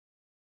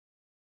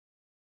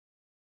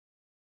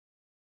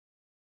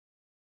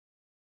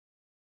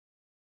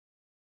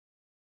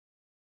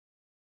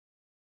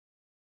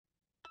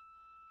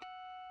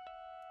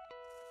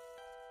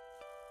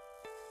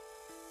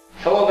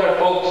Hello there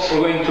folks,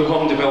 we're going to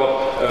home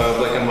develop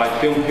black and white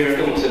film here.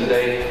 Film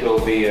today will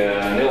be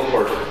an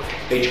Ilford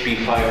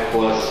HP5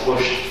 plus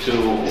push to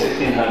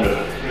 1600.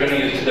 We're going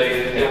to use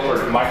today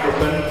Ilford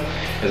Microphen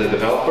as a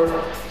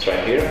developer. It's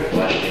right here,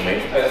 flashing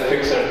made. As a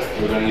fixer,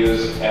 we're going to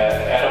use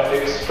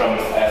Adofix from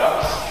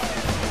Adox.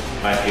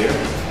 Right here,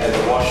 as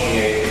a washing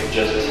aid,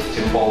 just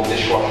simple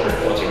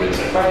dishwasher water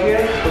rinser. Right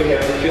here we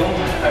have the film.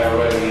 I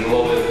already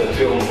loaded the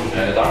film in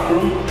a dark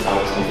room. Now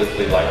it's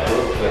completely light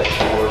proof. Let's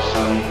show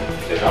some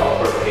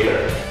developer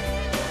here.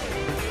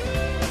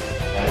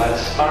 And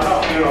let's start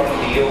off here on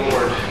the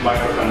Ilford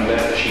Microphen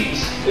data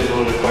sheets. This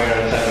will require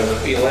a time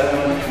of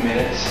 11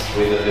 minutes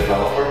with the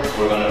developer.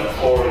 We're going to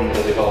pour in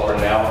the developer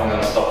now. I'm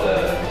going to stop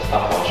the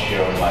stopwatch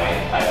here on my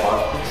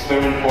iPod. It's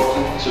very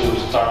important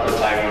to start the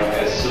timer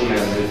as soon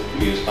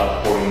as you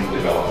start pouring the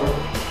developer.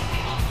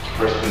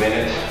 First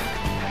minute,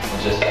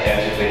 we'll just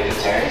agitate the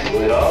tank,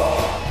 cool it off.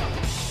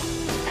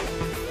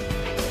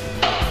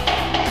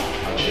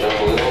 Punch it up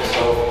a little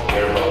so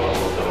air bubbles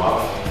will come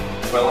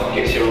off. Well, in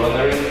case you're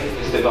wondering,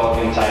 this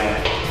developing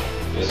time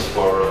is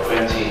for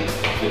 20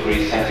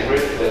 degrees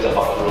centigrade. That's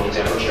about room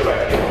temperature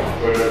right here.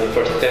 For the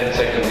first 10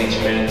 seconds each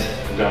minute,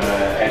 we're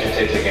gonna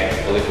agitate again.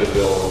 The liquid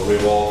will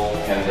revolve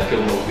and the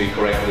film will be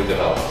correctly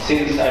developed.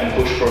 Since I'm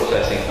push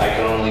processing, I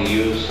can only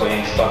use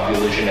plain stock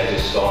dilution as you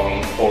saw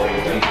me pouring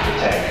into the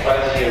tank.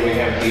 Right here we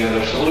have the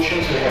other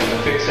solutions. We have the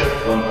fixer,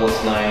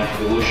 1+9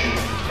 dilution,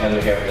 and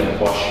we have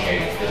the washing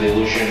aid. The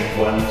dilution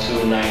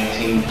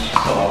 1:2:19.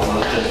 So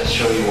I'll just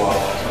show you what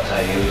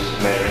I use.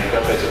 Measuring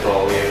cup, as you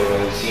probably have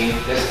already seen.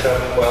 This cup,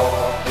 well,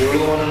 you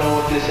really want to know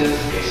what this is?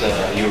 It's a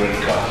urine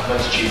cup.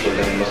 Much cheaper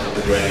than most of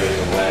the graduates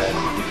and glasses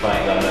you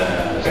find on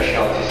a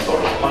specialty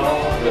store. Funnel,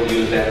 we'll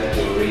use that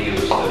to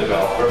reuse the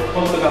developer.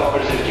 Most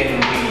developers you can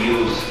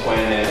reuse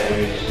when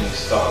you're using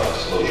stock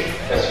solution.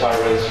 As far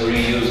as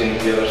reusing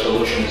the other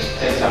solutions,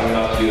 since I'm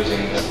not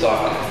using the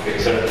stock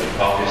fixer,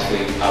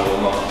 obviously I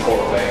will not pour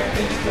back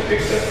into the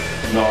fixer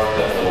nor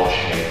the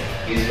washing aid.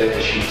 These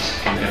data sheets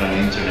can get on the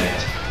internet.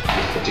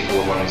 This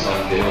particular one is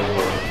on the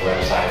Ilford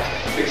website.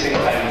 Fixing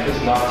time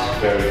is not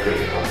very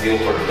critical. The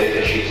Ilford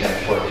data sheets and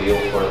for the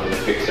Ilford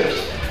fixers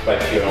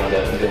right here on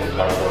the film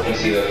cardboard. You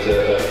can see that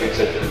the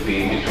fixer could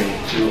be between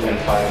 2 and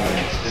 5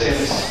 minutes.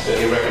 Since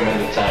the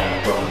recommended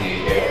time from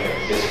the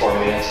Adox is 4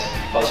 minutes,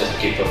 I'll just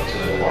keep up to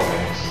the 4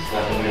 minutes.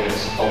 11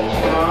 minutes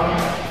almost gone,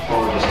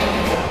 or just 10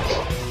 minutes.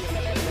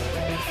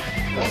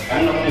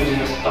 I'm not using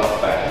a stop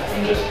bath,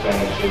 I'm just going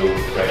to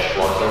fresh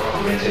water,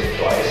 rinse it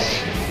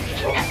twice.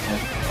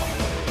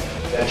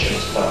 That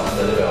should stop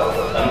the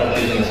developer. I'm not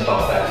using a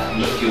stop bath, I'm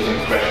just using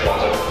fresh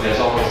water. There's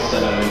always a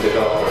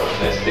developer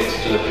that sticks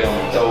to the film,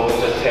 so we'll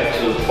just have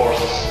to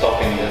force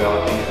stopping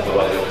developing,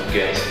 otherwise it would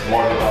get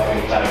more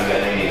developing time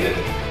than I needed.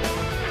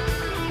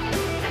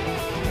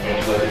 And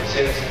let it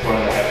sit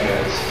 1.5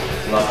 minutes.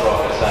 It's not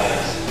rocket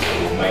science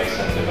to make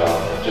some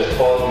development. Just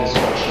follow the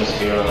instructions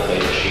here on the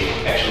data sheet.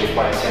 Actually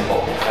quite simple.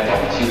 I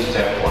haven't used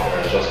tap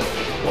water, just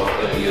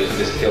use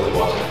distilled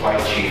water. Quite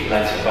cheap,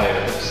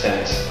 95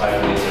 cents,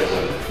 5 liters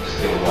of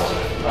distilled water.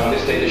 On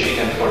this data sheet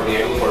and for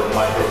the Ilford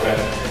Microphen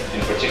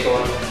in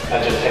particular,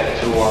 I just had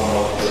to warm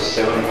up to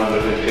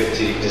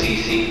 750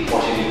 cc,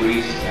 40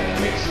 degrees, and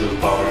mix two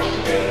powders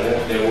together.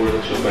 There were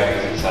 2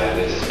 bags inside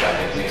this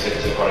packet. Mix it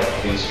according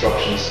to the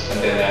instructions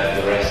and then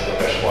add the rest of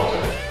fresh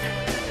water.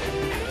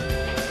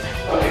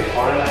 Okay,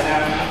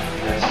 4.5.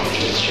 Let's switch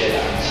this shit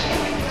out.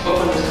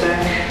 Open this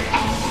tank.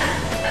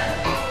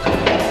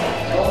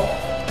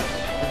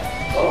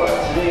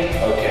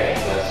 Okay,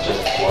 let's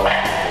just pour it.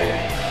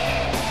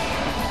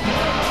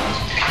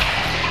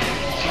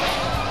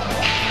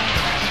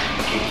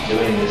 Keep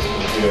doing this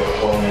for 3 or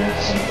 4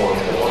 minutes and pour in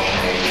the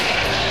washing aid.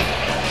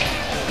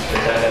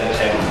 Since I had a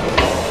tank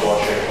to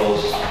wash your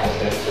clothes,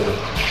 instead to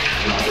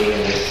keep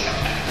doing this.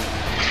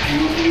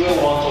 You will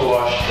want to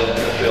wash the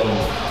film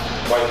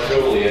quite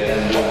thoroughly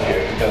and do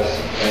here, because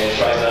when it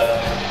dries up,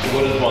 you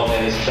wouldn't want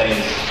any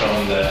stains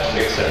from the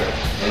mixer.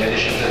 In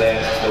addition to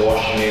that, the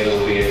washing aid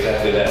will be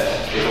exactly that.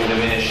 It will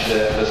diminish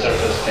the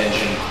surface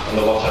tension on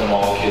the water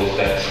molecules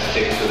that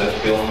stick to the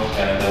film,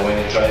 and when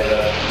it dries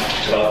up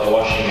throughout the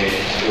washing aid,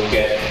 you'll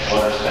get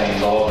water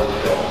stains all over the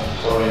film.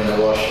 Pour in the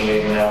washing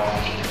aid now.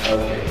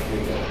 Okay, here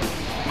we go.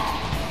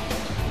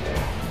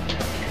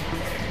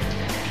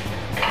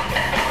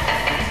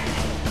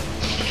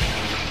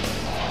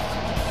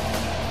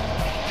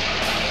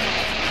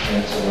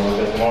 It's a little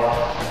bit more.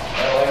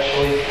 Well,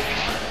 actually,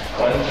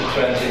 1 to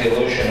 20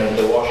 dilution of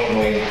the washing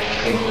aid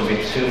seems to be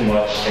too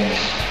much since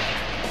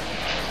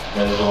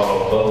there's a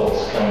lot of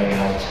bubbles coming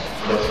out.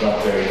 That's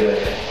not very good.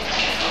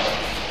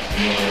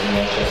 Move as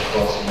much as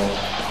possible.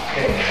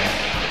 Okay.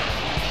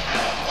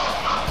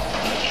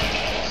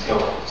 Let's go.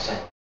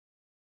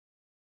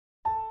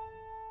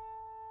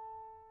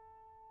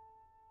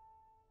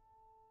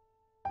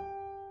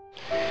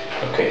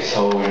 Okay,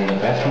 so we're in the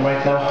bathroom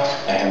right now.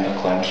 I have find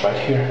the clamps right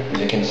here. As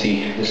you can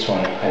see, this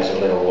one has a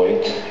little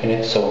weight in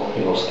it, so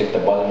it will stick the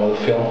bottom of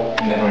the film.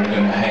 And then we're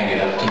gonna hang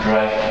it up to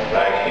dry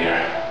right here.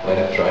 Let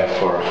it dry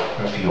for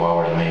a few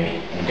hours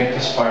maybe. And get the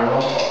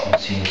spiral and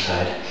see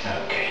inside.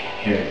 Okay,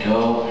 here we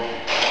go.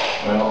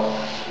 Well,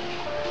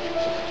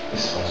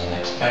 this wasn't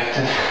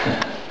expected.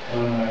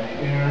 One right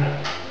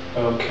here.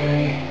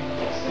 Okay,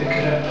 stick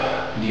it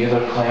up. The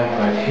other clamp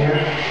right here.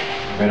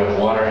 A bit of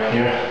water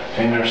here.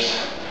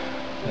 Fingers.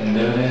 And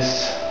do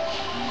this.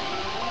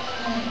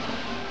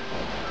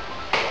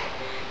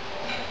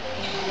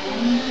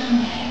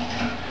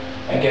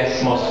 I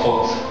guess most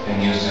folks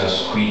can use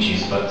those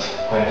squeegees, but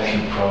quite a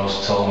few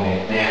pros told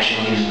me they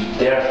actually use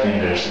their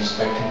fingers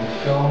inspecting the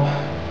film,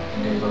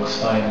 and it looks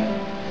fine.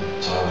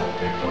 Toilet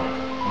paper.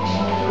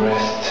 Remove the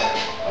rest.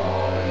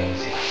 All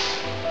easy.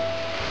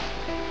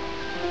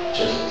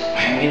 Just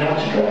hang it out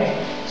to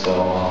dry. So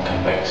I'll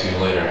come back to you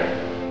later.